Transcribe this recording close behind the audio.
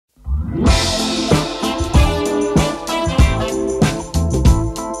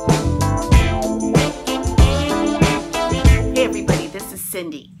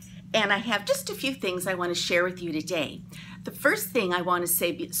and I have just a few things I want to share with you today. The first thing I want to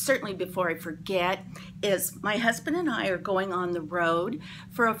say, certainly before I forget, is my husband and I are going on the road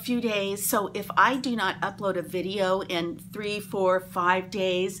for a few days, so if I do not upload a video in 3, 4, 5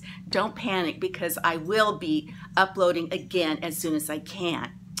 days, don't panic because I will be uploading again as soon as I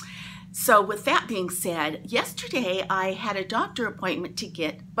can. So with that being said, yesterday I had a doctor appointment to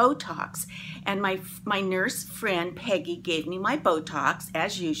get Botox, and my nurse friend Peggy gave me my Botox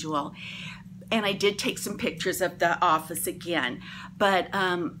as usual. And I did take some pictures of the office again, but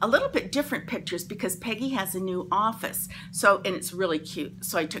a little bit different pictures because Peggy has a new office. And it's really cute.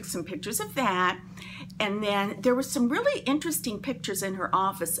 So I took some pictures of that. And then there were some really interesting pictures in her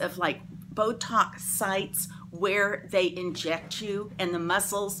office of like Botox sites where they inject you and the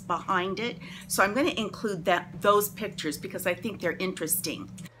muscles behind it. So I'm going to include those pictures because I think they're interesting.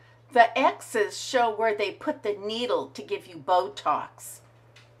 The X's show where they put the needle to give you Botox.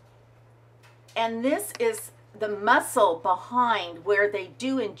 And this is the muscle behind where they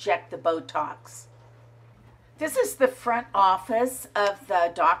do inject the Botox. This is the front office of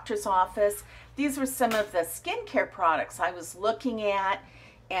the doctor's office. These were some of the skincare products I was looking at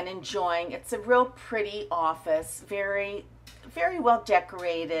and enjoying. It's a real pretty office, very, very well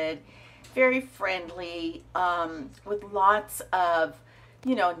decorated, very friendly, with lots of,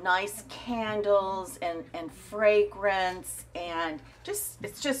 you know, nice candles and fragrance, and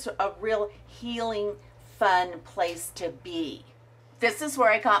it's just a real healing, fun place to be. This is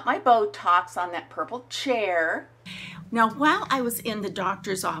where I got my Botox, on that purple chair. Now, while I was in the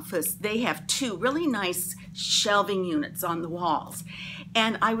doctor's office, they have two really nice shelving units on the walls.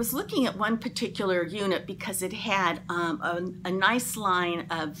 And I was looking at one particular unit because it had a nice line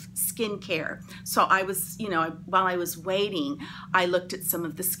of skincare. So I was, you know, while I was waiting, I looked at some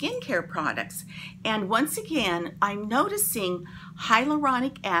of the skincare products. And once again, I'm noticing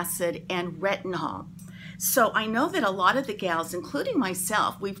hyaluronic acid and retinol. So I know that a lot of the gals, including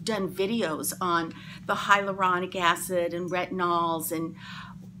myself, we've done videos on the hyaluronic acid and retinols and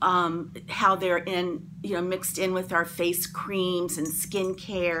how they're mixed in with our face creams and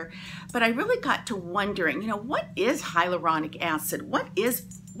skincare. But I really got to wondering, you know, what is hyaluronic acid? What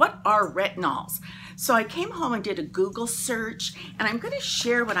are retinols? So I came home and did a Google search, and I'm going to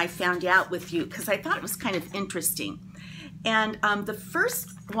share what I found out with you because I thought it was kind of interesting. And the first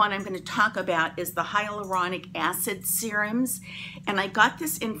one I'm going to talk about is the hyaluronic acid serums. And I got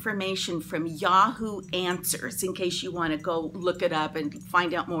this information from Yahoo Answers in case you want to go look it up and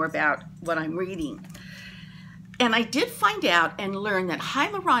find out more about what I'm reading. And I did find out and learn that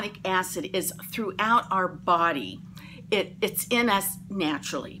hyaluronic acid is throughout our body. It's in us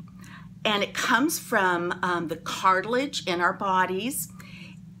naturally. And it comes from the cartilage in our bodies.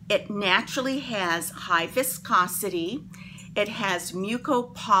 It naturally has high viscosity. It has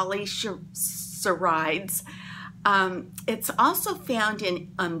mucopolysaccharides. It's also found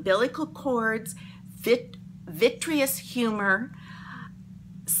in umbilical cords, vitreous humor,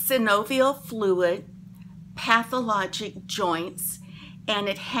 synovial fluid, pathologic joints, and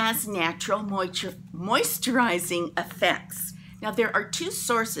it has natural moisturizing effects. Now, there are two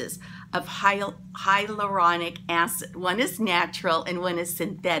sources of hyaluronic acid. One is natural and one is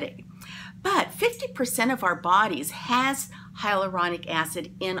synthetic. But 50% of our bodies has hyaluronic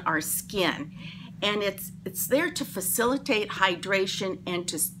acid in our skin, and it's there to facilitate hydration and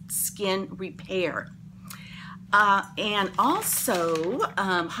to skin repair. And also,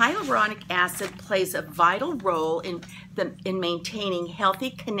 hyaluronic acid plays a vital role in maintaining healthy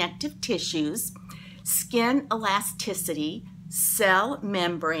connective tissues, skin elasticity, cell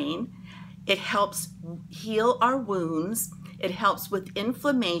membrane. It helps heal our wounds. It helps with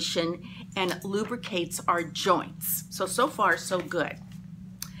inflammation and lubricates our joints. So far, so good.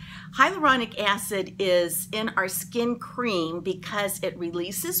 Hyaluronic acid is in our skin cream because it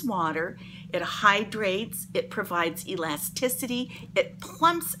releases water, it hydrates, it provides elasticity, it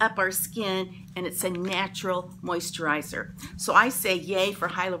plumps up our skin, and it's a natural moisturizer. So I say yay for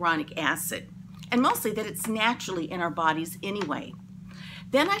hyaluronic acid, and mostly that it's naturally in our bodies anyway.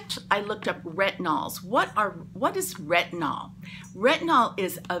 Then I looked up retinols. What is retinol? Retinol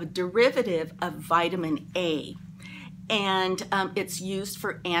is a derivative of vitamin A, and it's used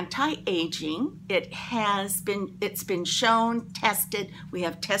for anti-aging. It's been shown, tested. We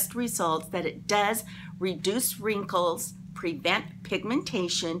have test results that it does reduce wrinkles, prevent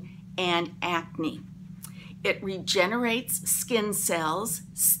pigmentation, and acne. It regenerates skin cells,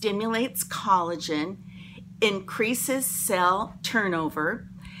 stimulates collagen, increases cell turnover,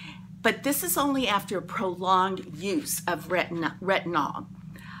 but this is only after prolonged use of retinol.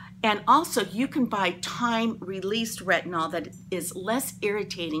 And also you can buy time-released retinol that is less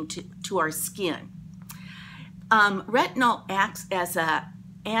irritating to our skin. Retinol acts as an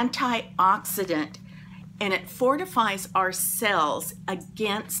antioxidant, and it fortifies our cells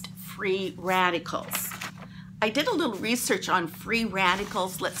against free radicals. I did a little research on free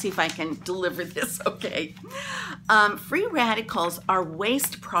radicals. Let's see if I can deliver this okay. Free radicals are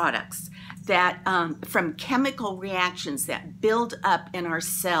waste products that from chemical reactions that build up in our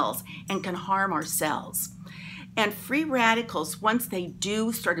cells and can harm our cells. And free radicals, once they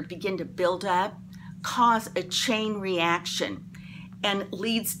do sort of begin to build up, cause a chain reaction and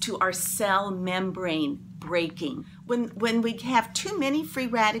leads to our cell membrane breaking. When we have too many free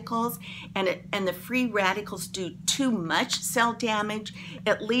radicals and the free radicals do too much cell damage,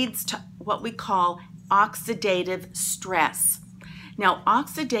 it leads to what we call oxidative stress. Now,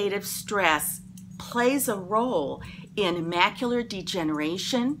 oxidative stress plays a role in macular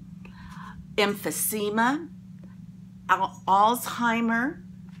degeneration, emphysema, Alzheimer's,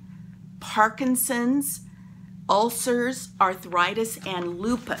 Parkinson's, ulcers, arthritis, and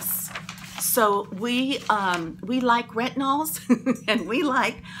lupus. So we like retinols and we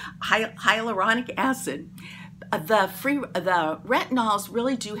like hyaluronic acid. The retinols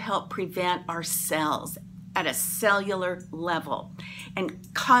really do help prevent our cells at a cellular level and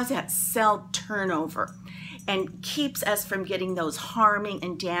cause that cell turnover and keeps us from getting those harming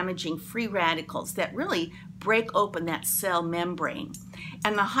and damaging free radicals that really break open that cell membrane.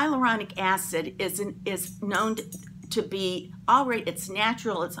 And the hyaluronic acid is known to be already, it's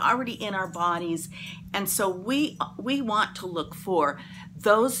natural, it's already in our bodies, and so we want to look for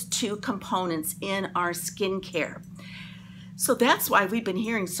those two components in our skincare. So that's why we've been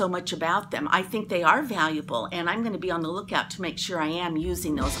hearing so much about them. I think they are valuable, and I'm going to be on the lookout to make sure I am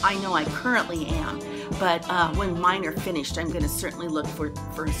using those. I know I currently am, but when mine are finished, I'm going to certainly look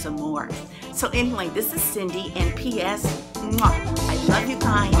for some more. So anyway, this is Cindy, and P.S. I love you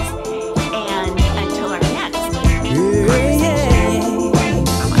guys.